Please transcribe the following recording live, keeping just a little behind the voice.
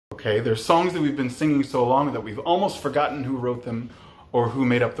okay? There's songs that we've been singing so long that we've almost forgotten who wrote them or who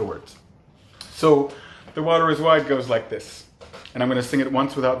made up the words. So The Water is Wide goes like this. And I'm going to sing it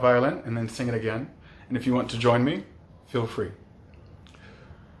once without violin and then sing it again. And if you want to join me, feel free.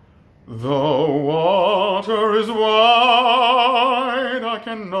 The water is wide, I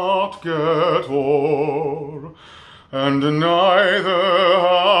cannot get o'er, and neither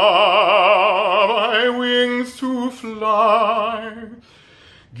have I wings to fly.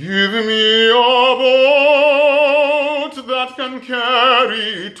 Give me a boat that can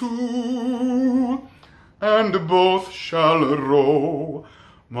carry two, and both shall row,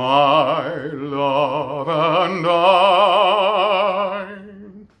 my love and I.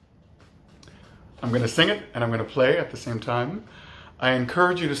 I'm going to sing it and I'm going to play at the same time. I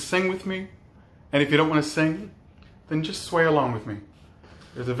encourage you to sing with me, and if you don't want to sing, then just sway along with me.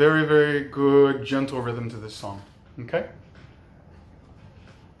 There's a very, very good, gentle rhythm to this song, okay?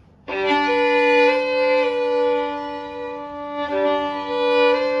 The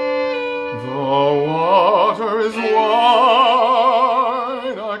water is wide,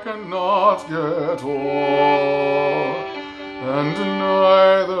 I cannot get o'er, and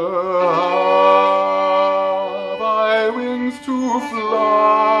neither have I wings to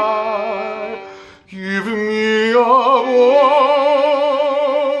fly. Give me a boat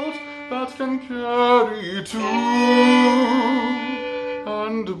that can carry two,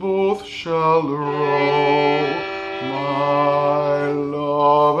 and both shall row, my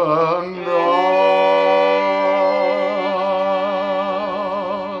love and I.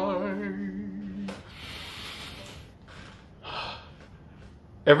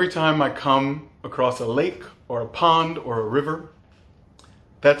 Every time I come across a lake or a pond or a river,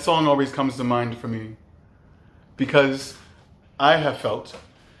 that song always comes to mind for me, because I have felt,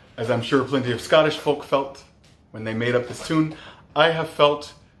 as I'm sure plenty of Scottish folk felt when they made up this tune, I have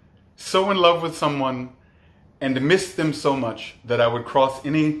felt so in love with someone and missed them so much that I would cross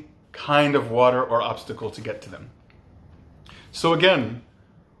any kind of water or obstacle to get to them. So again,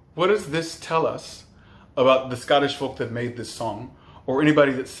 what does this tell us about the Scottish folk that made this song, or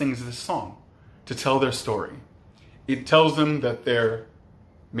anybody that sings this song, to tell their story? It tells them that they're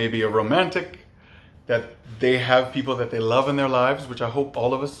maybe a romantic, that they have people that they love in their lives, which I hope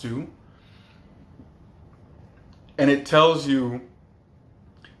all of us do. And it tells you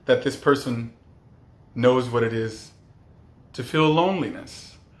that this person knows what it is to feel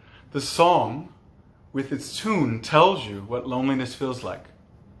loneliness. The song, with its tune, tells you what loneliness feels like,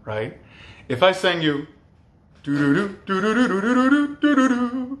 right? If I sang you, do-do-do,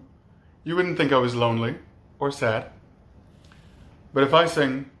 do-do-do-do-do-do-do-do, you wouldn't think I was lonely or sad. But if I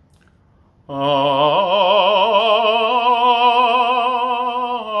sing,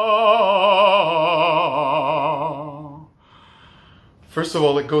 first of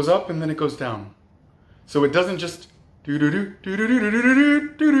all, it goes up and then it goes down. So it doesn't just do-do-do,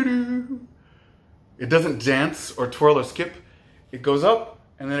 do-do-do-do-do-do-do-do. It doesn't dance or twirl or skip. It goes up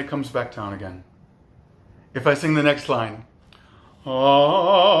and then it comes back down again. If I sing the next line,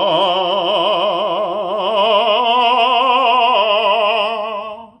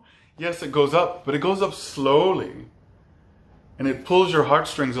 yes, it goes up, but it goes up slowly, and it pulls your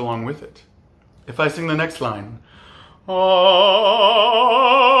heartstrings along with it. If I sing the next line,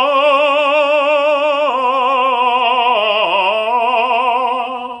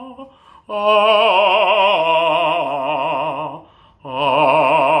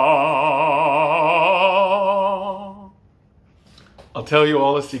 I'll tell you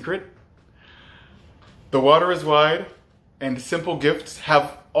all a secret. The Water is Wide and Simple Gifts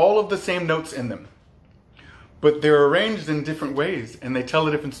have all of the same notes in them, but they're arranged in different ways and they tell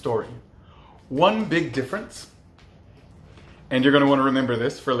a different story. One big difference, and you're going to want to remember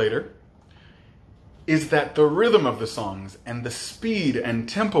this for later, is that the rhythm of the songs and the speed and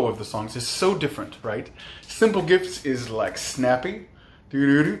tempo of the songs is so different, right? Simple Gifts is like snappy,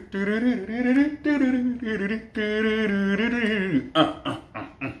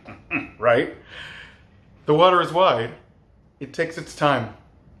 right? The Water is Wide, it takes its time.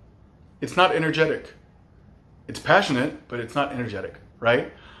 It's not energetic. It's passionate, but it's not energetic,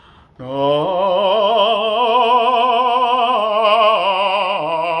 right? You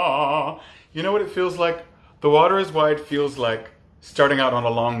know what it feels like? The Water is Wide feels like starting out on a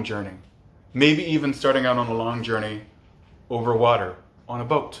long journey. Maybe even starting out on a long journey over water on a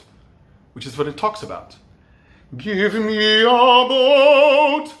boat, which is what it talks about. Give me a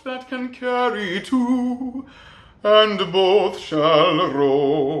boat that can carry two, and both shall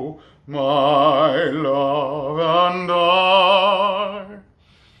row, my love and I.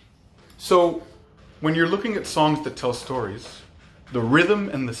 So when you're looking at songs that tell stories, The rhythm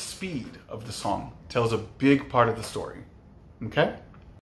and the speed of the song tells a big part of the story. Okay?